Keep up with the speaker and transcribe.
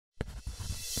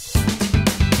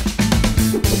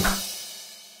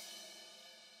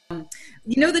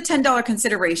You know the $10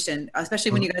 consideration,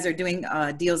 especially when you guys are doing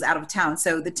deals out of town.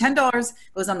 So the $10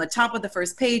 goes on the top of the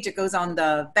first page. It goes on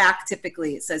the back.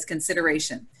 Typically, it says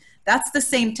consideration. That's the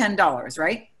same $10,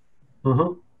 right?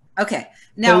 Mm-hmm. Okay.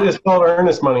 Now it's called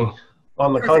earnest money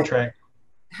on the perfect. contract.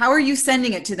 How are you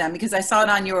sending it to them? Because I saw it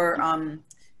on your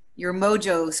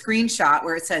Mojo screenshot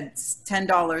where it said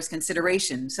 $10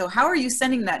 consideration. So how are you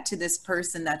sending that to this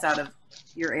person that's out of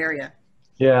your area?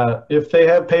 Yeah, if they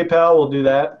have PayPal, we'll do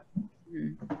that,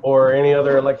 or any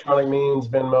other electronic means,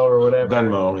 Venmo or whatever.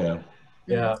 Venmo, yeah.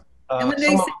 Yeah. And when Some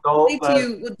they of them don't. say to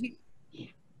you, well,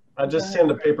 I just send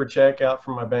a paper check out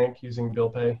from my bank using bill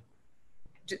pay.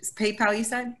 just PayPal, you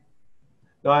said?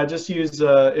 No, I just use,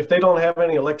 if they don't have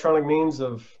any electronic means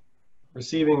of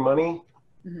receiving money,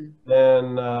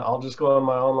 then I'll just go on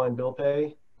my online bill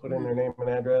pay, put in their name and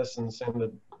address, and send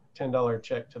a $10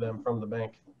 check to them from the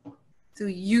bank. So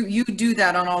you do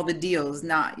that on all the deals,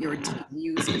 not your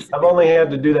team. I've only had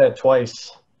to do that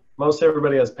twice. Most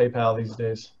everybody has PayPal these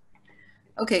days.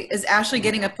 Okay, is Ashley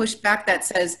getting a pushback that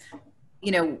says,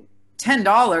 you know,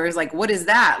 $10? Like, what is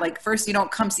that? Like, first you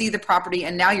don't come see the property,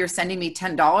 and now you're sending me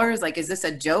 $10? Like, is this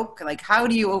a joke? Like, how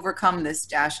do you overcome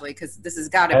this, Ashley? Because this has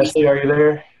got to be. Ashley, are you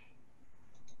there?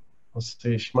 Let's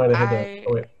see. She might have hit that.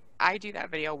 Oh, wait. I do that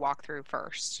video walkthrough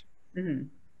first.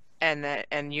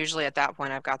 And usually at that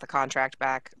point I've got the contract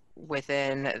back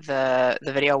within the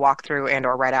video walkthrough and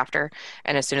or right after.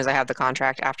 And as soon as I have the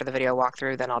contract after the video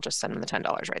walkthrough, then I'll just send them the $10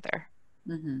 right there.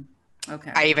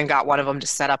 Okay. I even got one of them to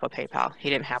set up a PayPal.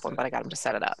 He didn't have one, but I got him to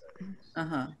set it up.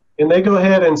 And they go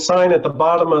ahead and sign at the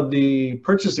bottom of the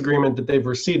purchase agreement that they've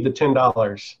received the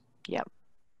 $10. Yep.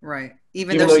 Right.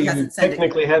 Even though you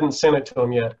technically hadn't sent it to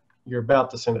them yet. You're about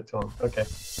to send it to them. Okay.